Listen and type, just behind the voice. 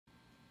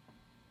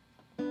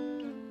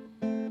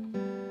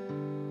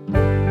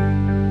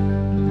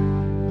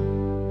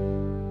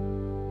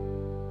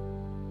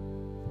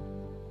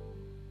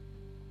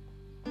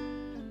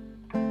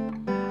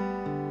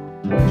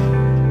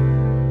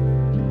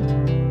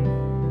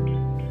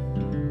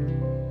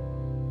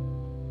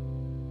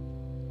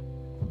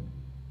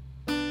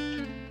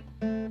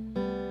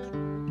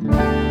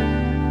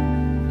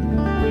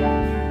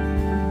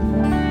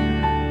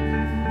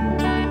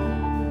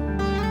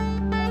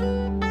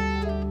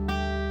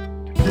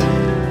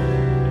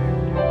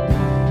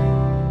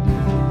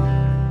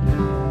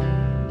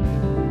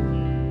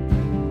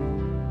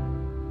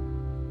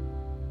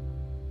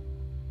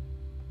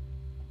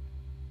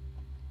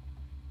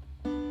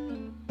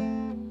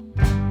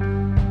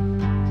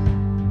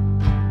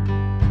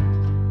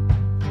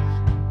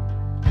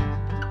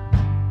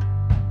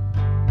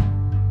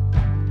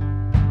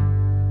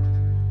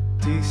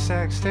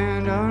desexed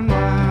and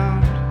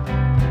unwound,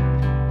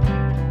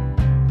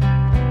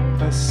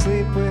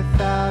 asleep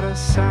without a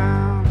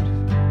sound,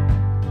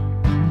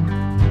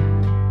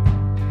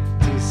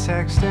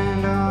 desexed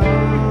and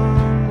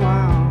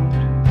unwound,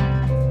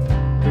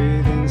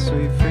 breathing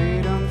sweet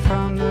freedom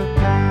from the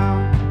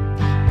pound.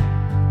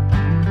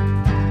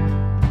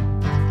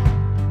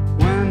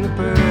 When the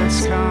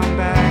birds come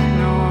back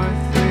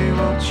north, we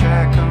will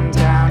track them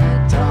down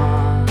at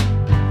dawn,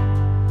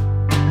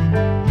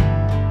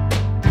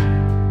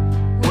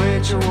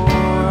 wage a war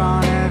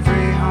on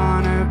every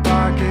hunter,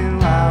 barking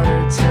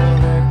louder till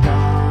they're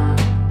gone.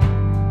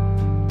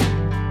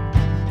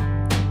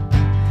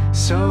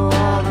 So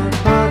all the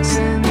bugs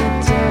in the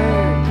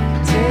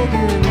dirt,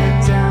 taking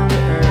it down to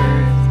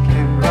earth,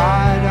 can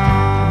ride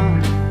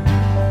on,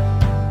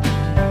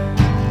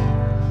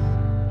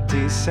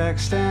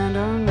 desexed and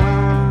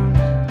unwound,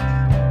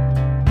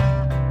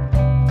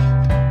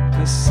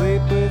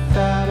 asleep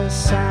without a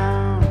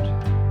sound,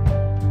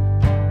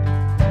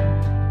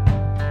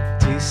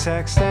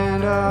 desexed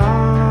and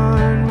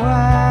unwound,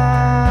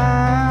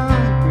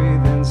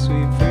 breathing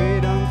sweet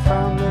freedom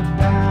from the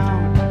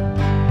pound.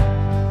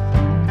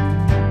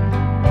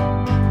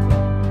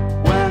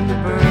 When the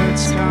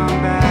birds come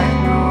back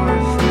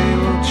north, we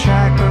will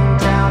track them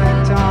down at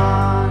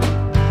dawn,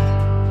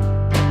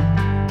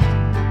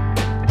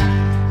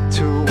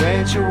 to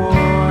wage a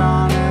war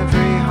on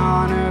every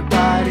hunter,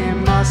 biting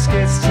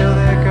muskets till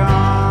they're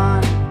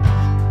gone.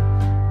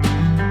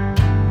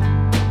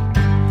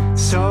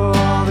 So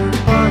all the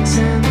bugs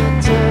in the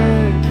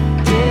dirt,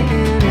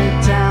 digging it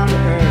down to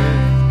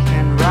earth,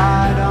 can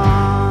ride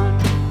on,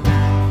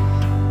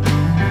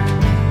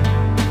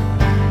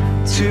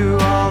 to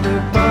all the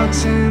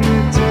bugs in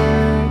the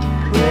dirt,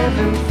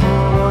 living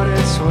for what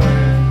it's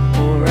worth,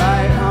 will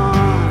ride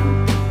on.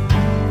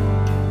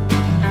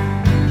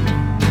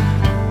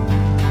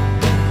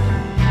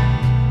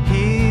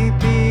 He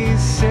be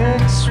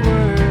 6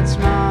 words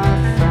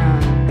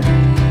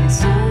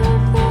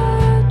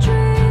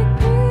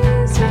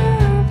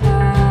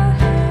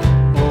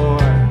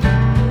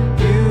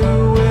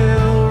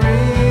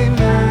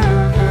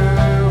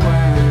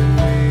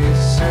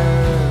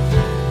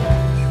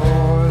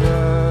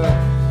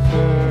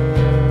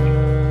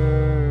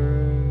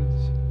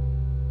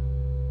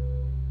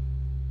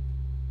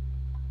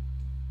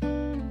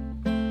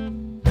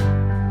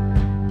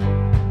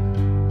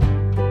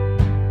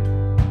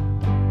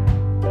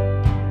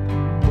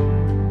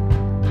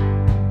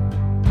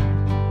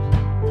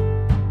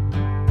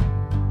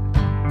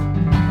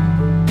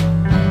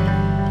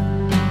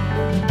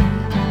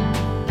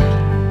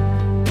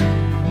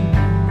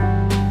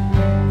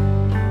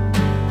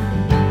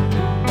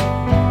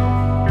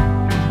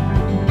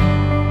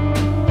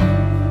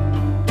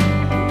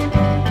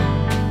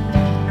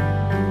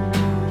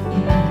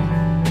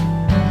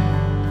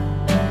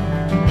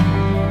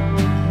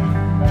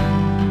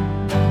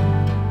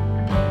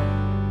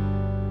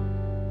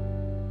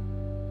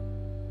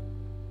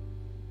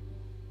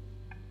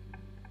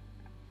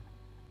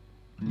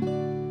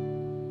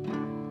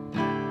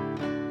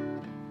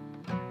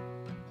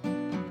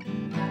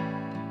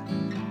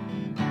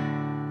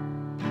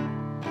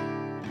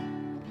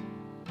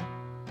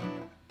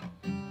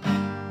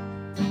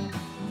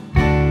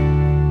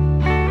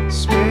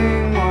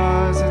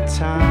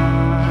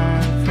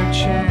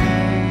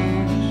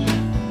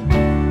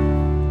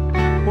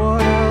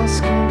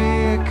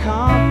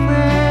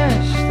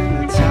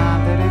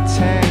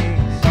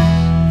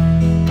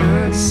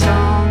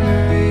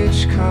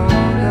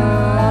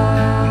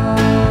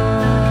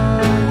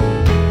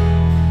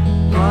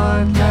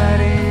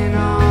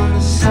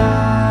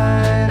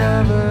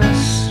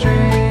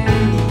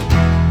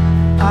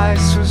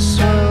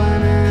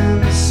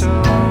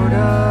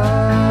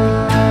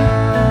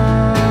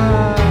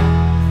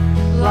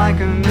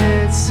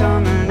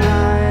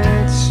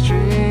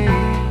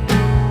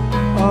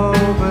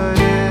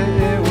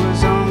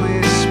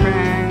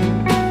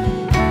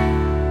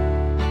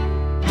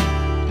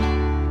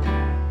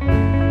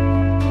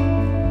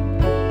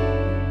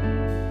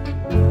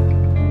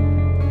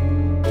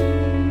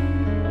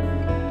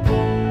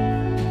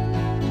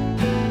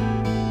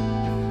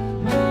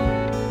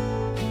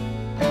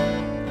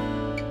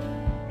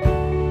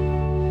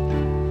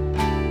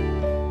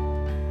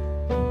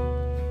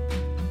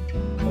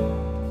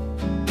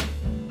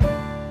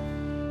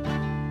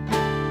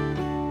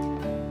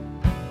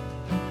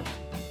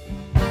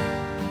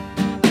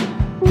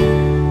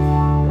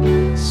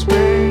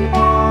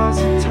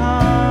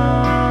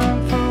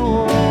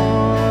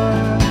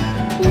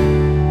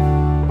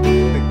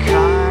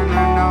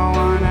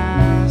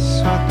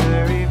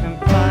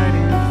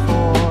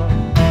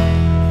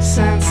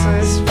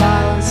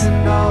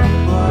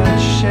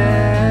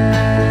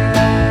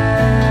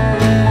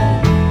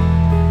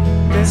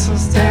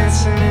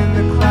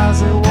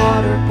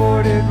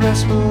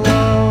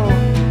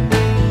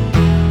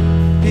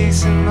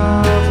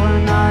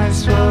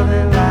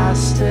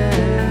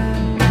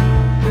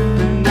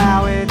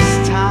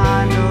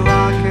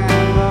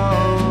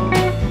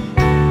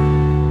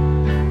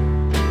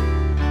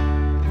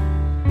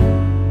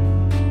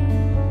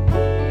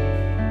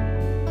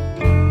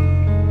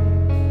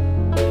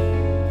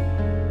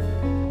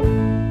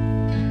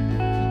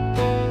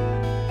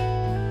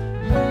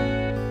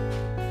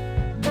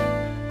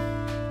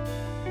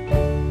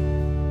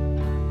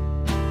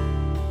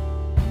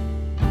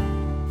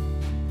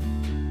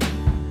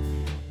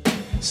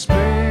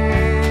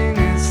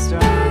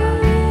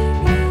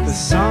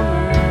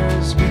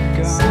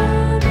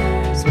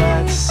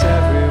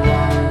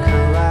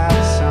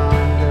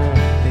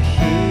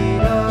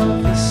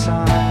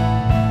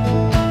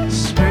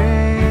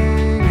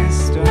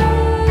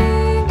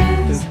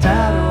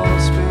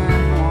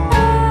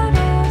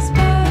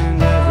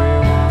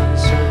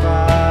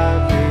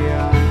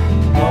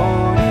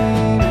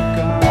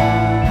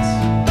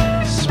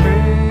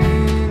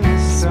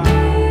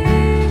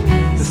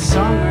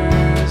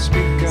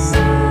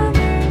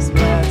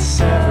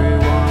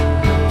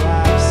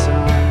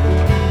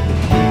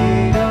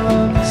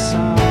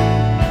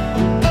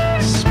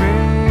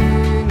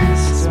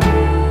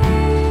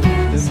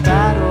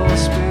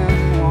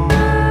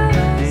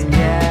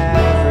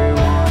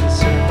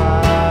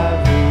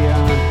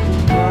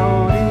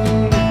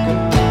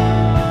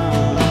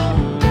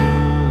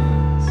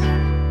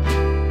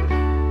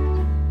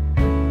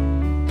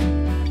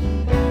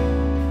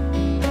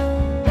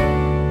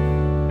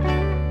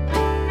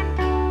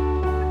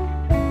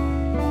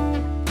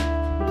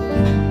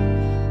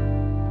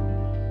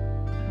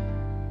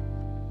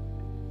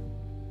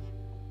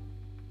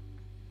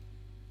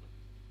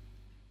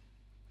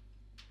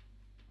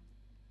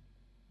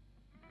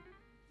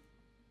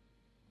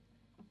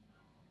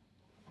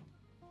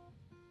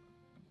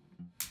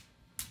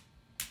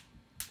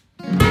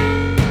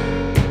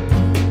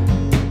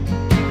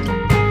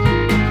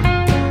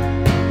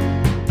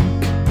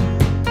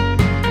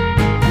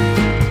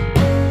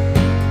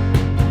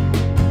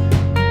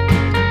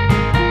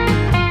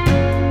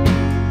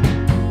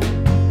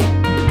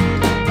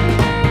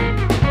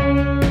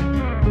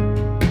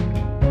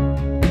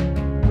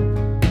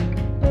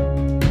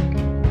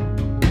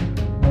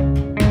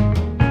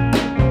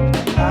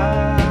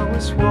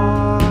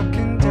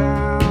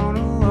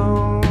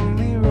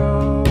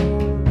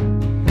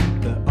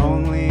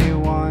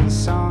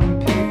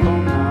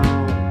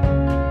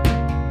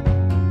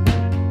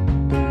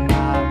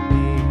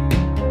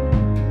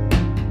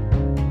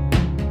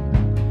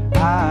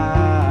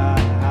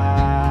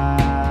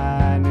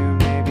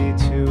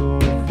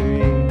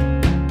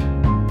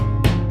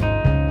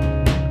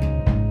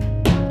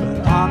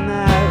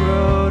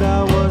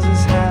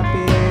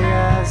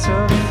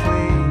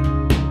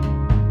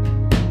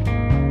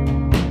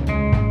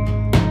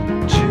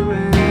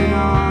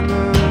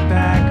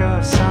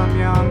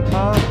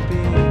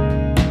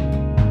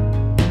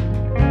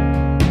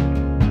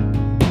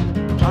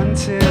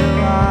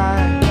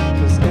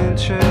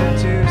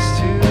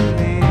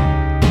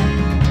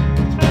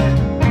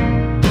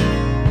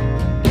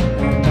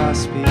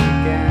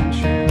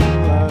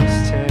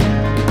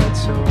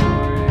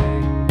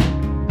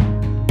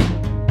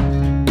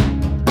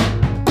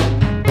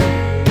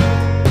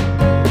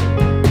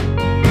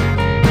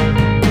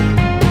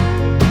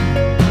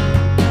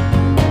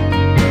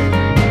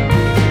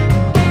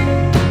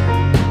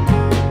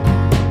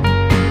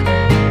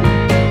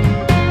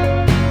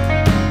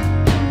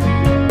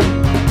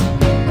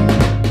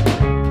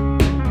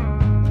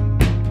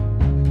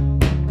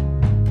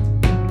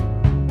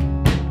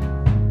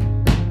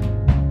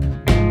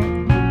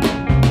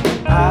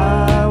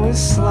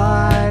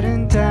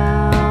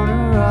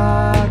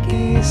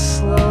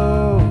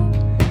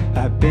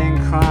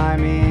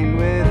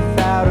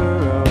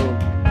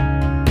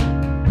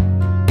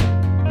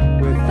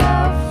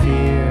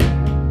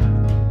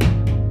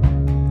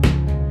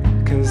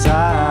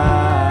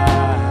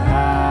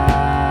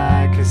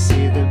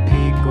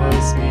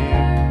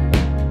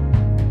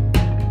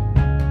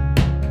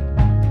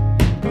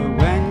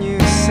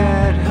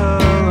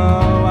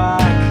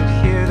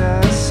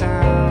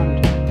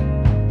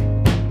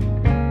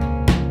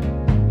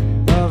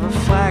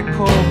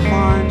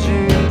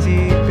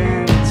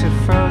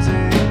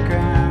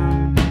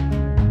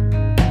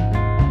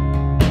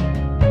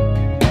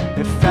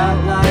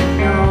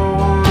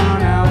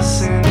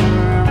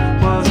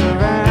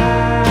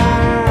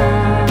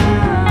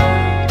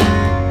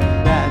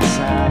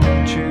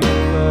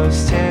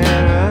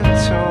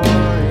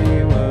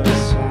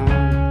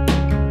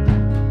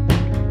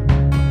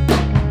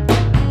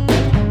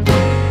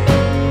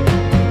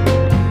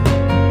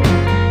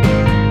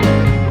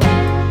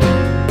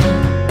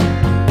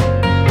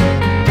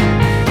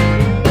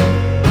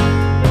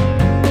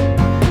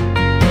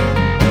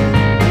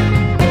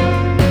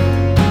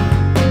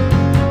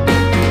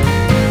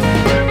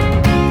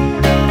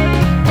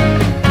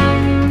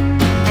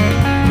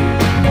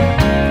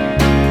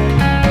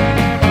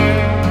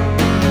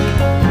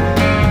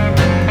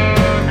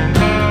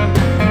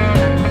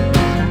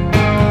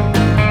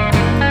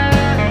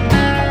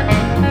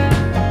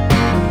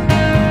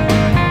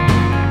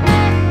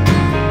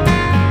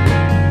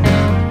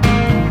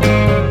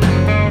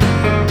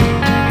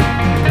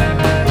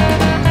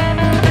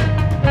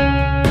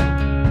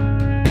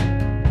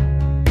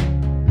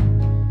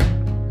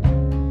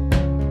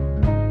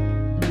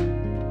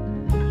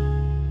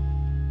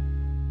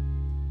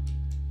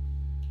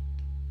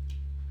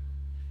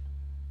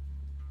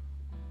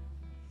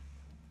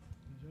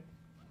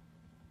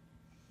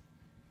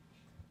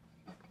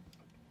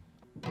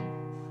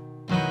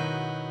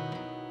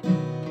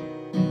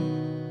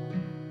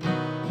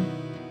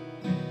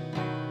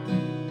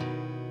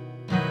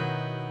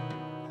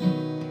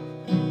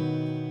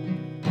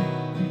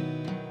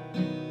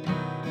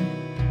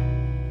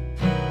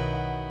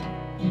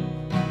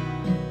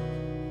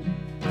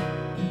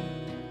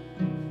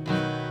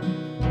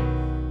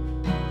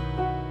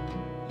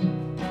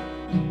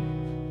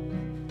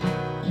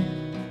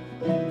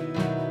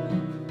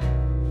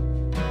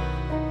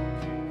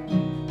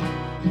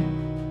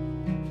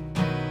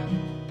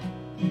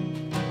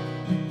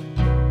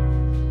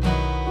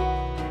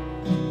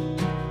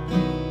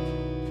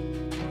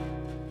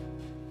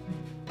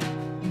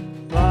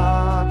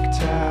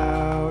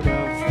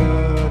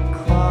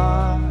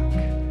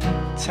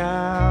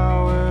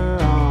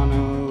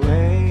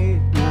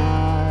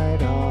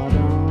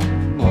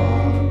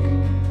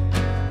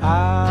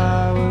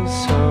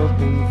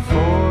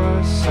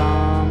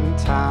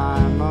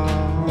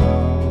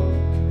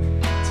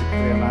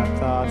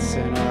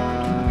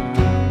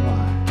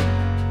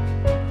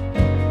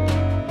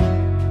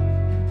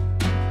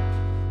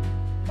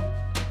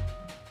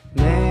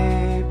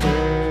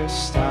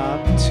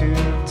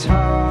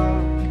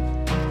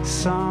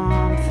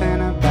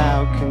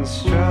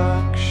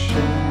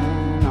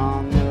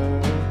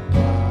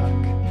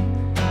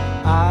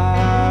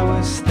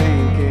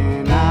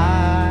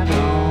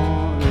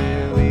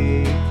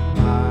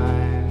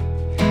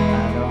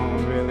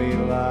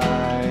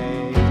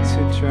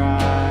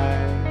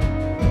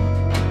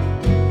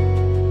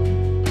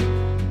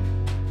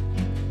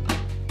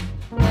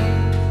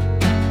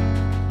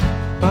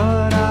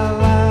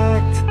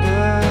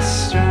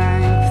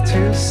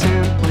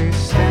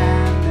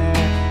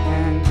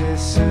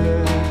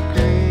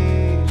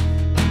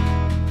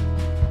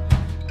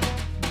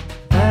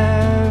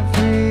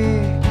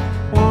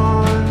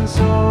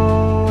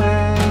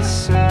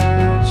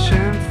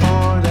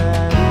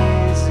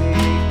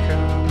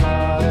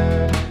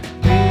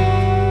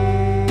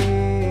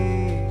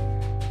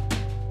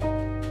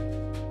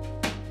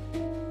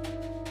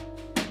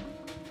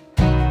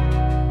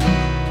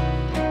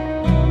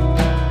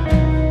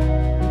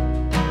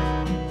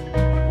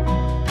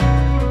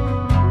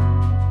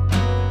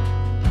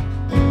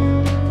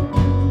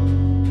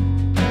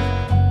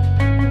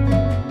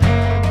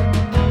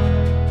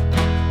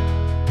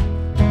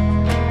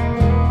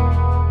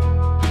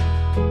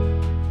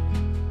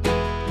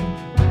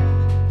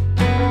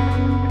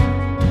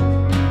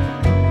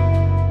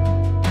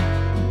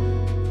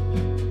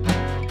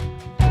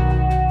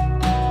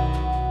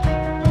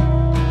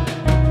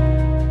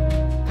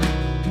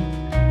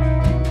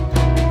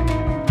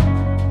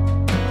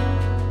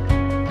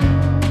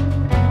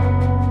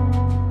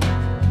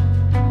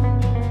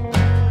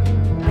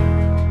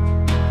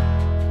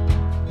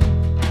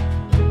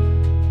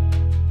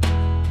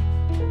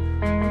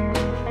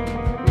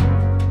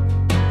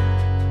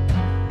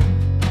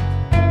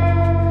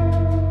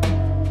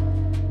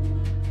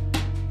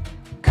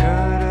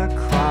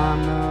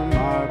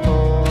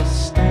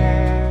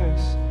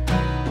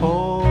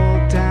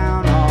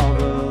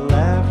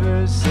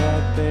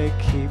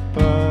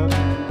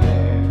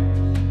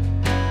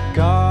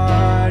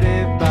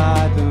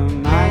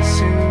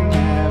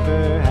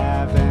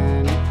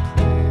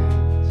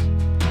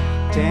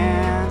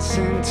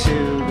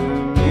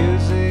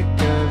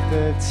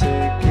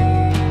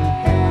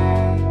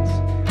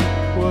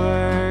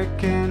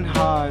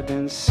hard,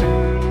 then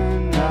soon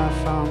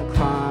enough I'm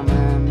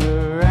climbing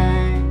the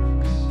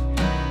ranks,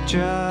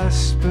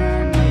 just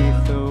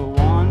beneath the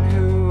one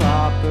who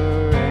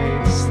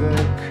operates the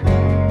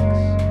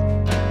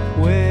cranks.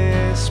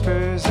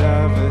 Whispers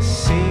of a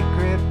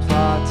secret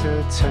plot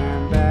to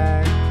turn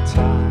back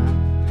time.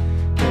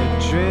 They're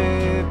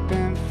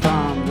dripping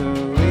from the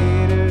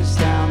leaders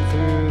down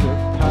through the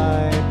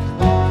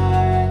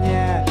pipeline.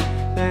 Yeah,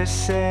 they're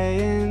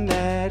saying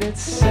that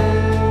it's simple.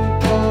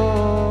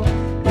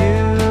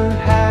 You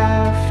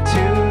have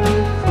to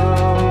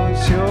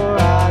close your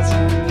eyes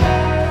and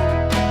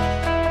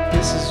then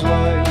this is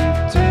what you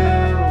do.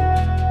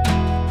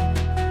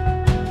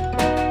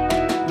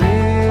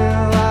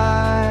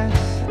 Realize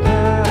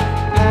the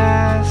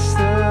past,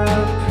 the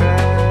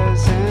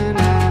present,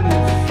 and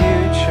the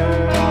future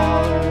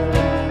all are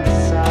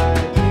inside.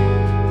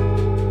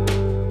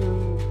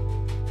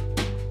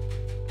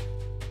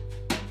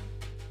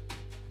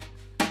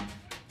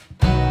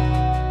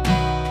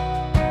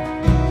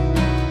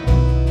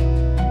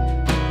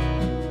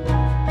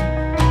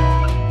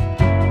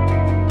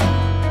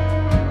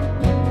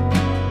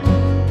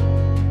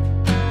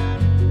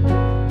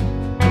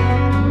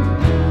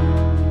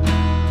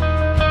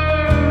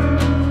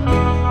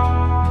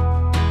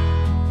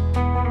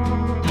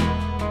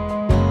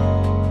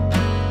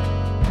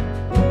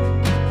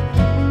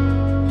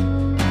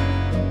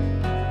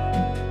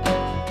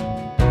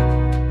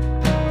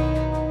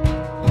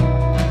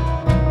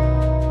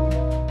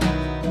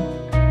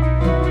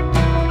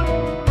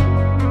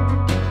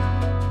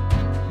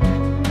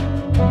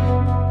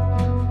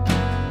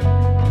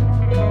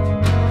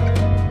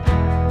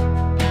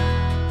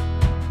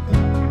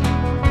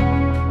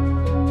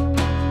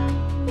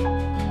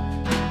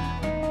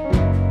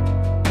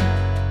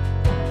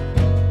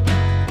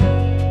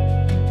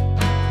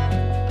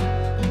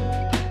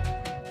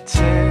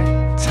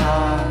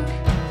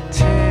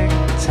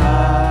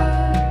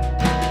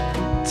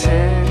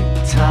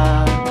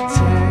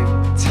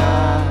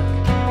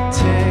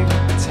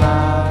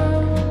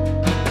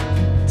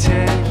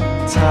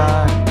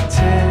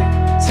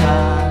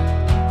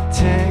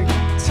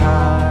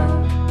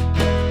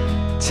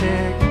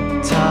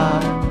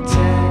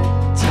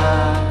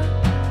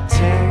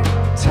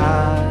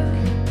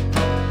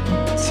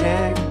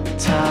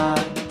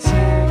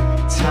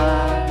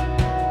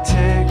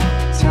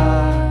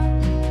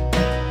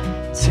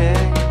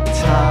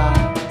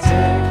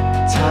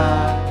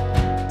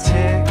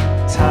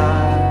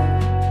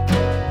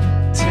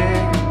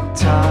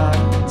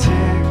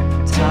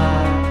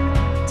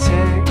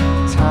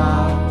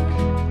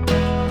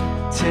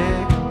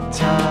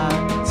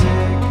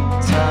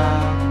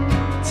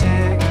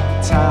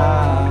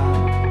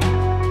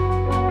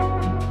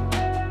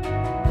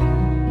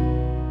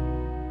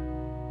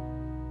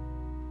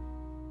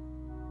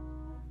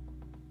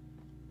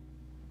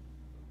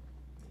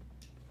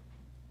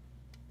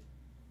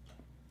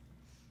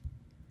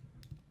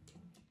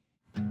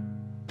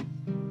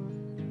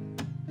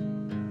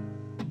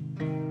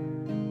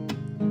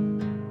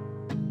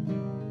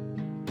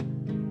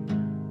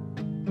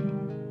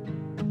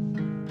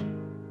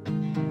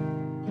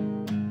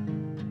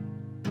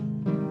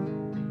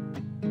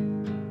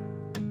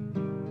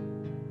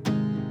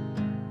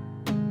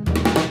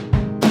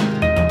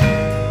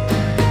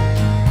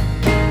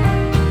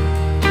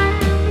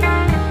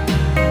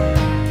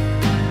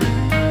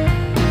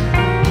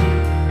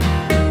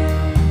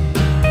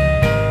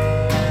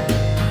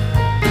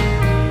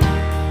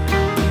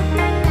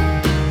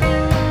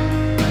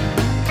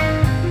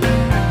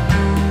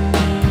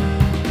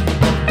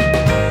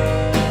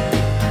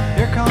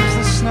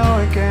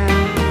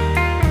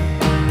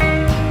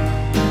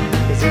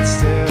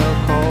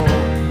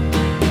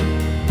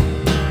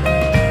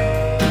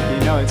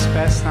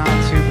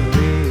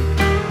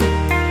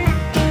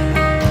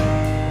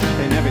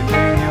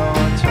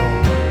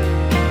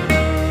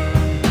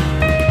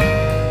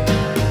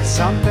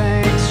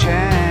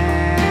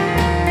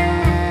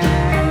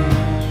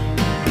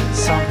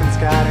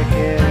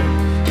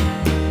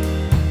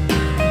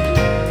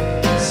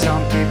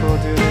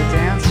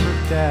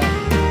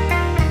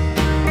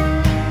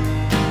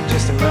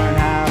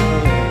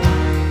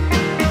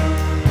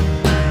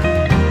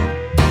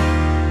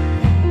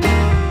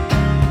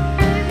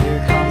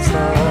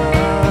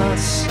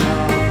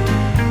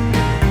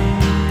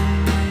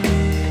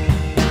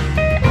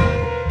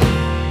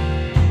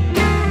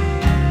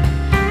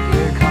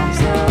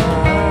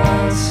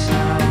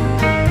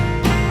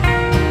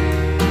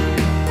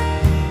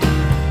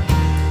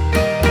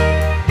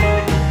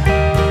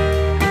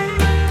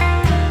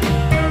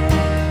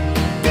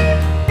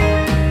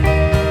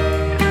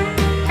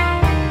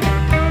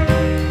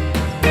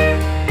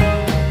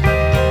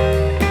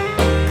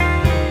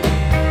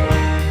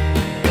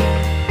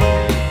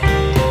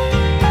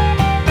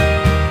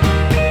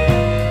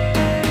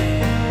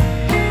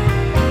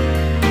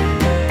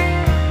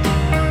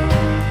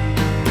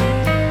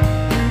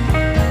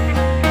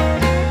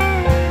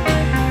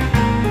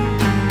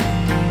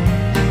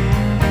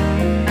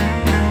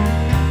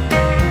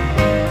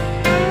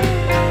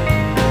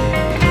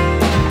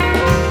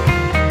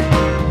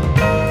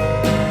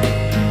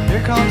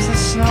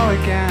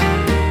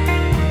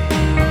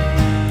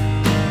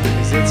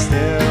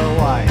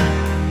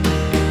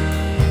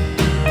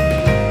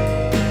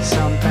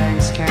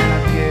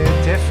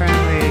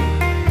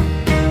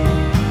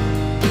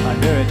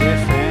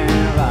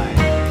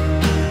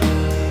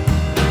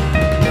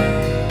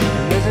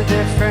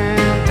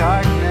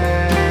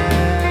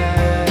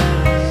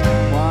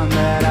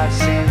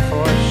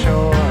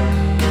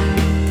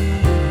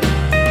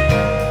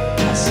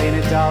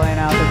 dulling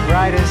out the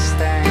brightest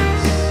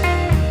things,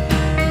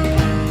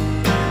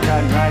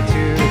 cutting right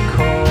to the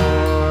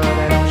core.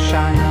 They don't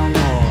shine no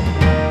more.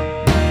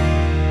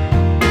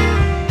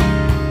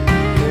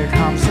 Here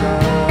comes the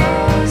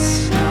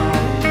snow.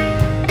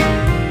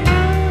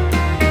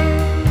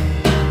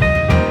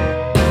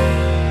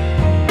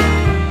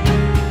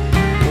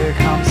 Here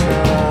comes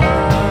the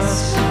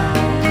snow.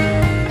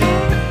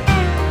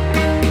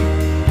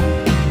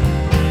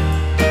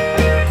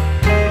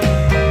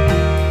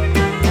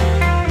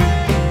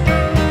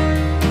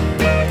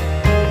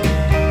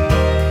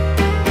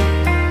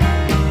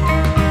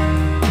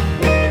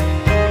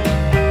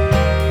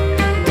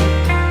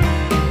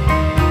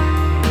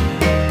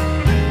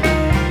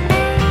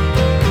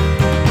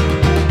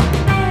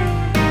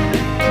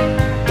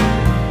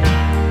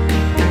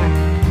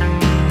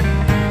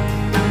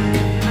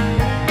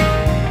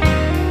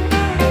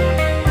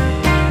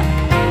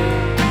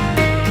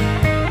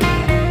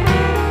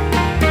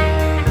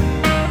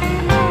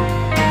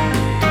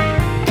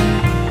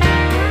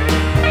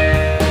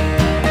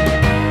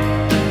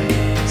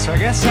 So I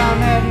guess I'm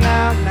heading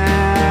out now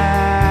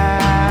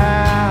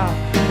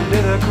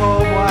into the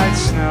cold white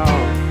snow.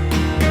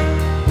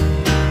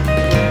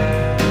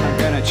 I'm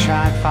gonna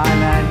try and find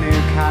that new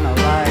kind of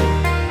light,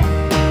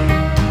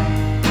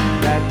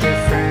 that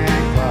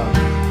different glow.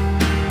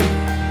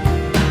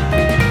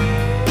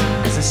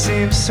 'Cause it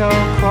seems so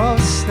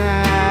close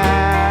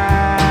now.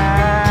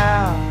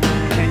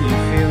 Can you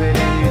feel it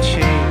in your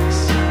cheeks?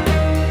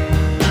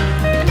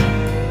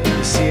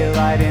 You see it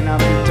lighting up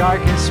the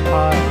darkest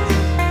parts,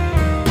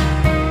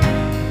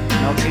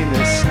 melting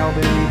the snow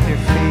beneath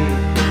your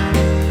feet.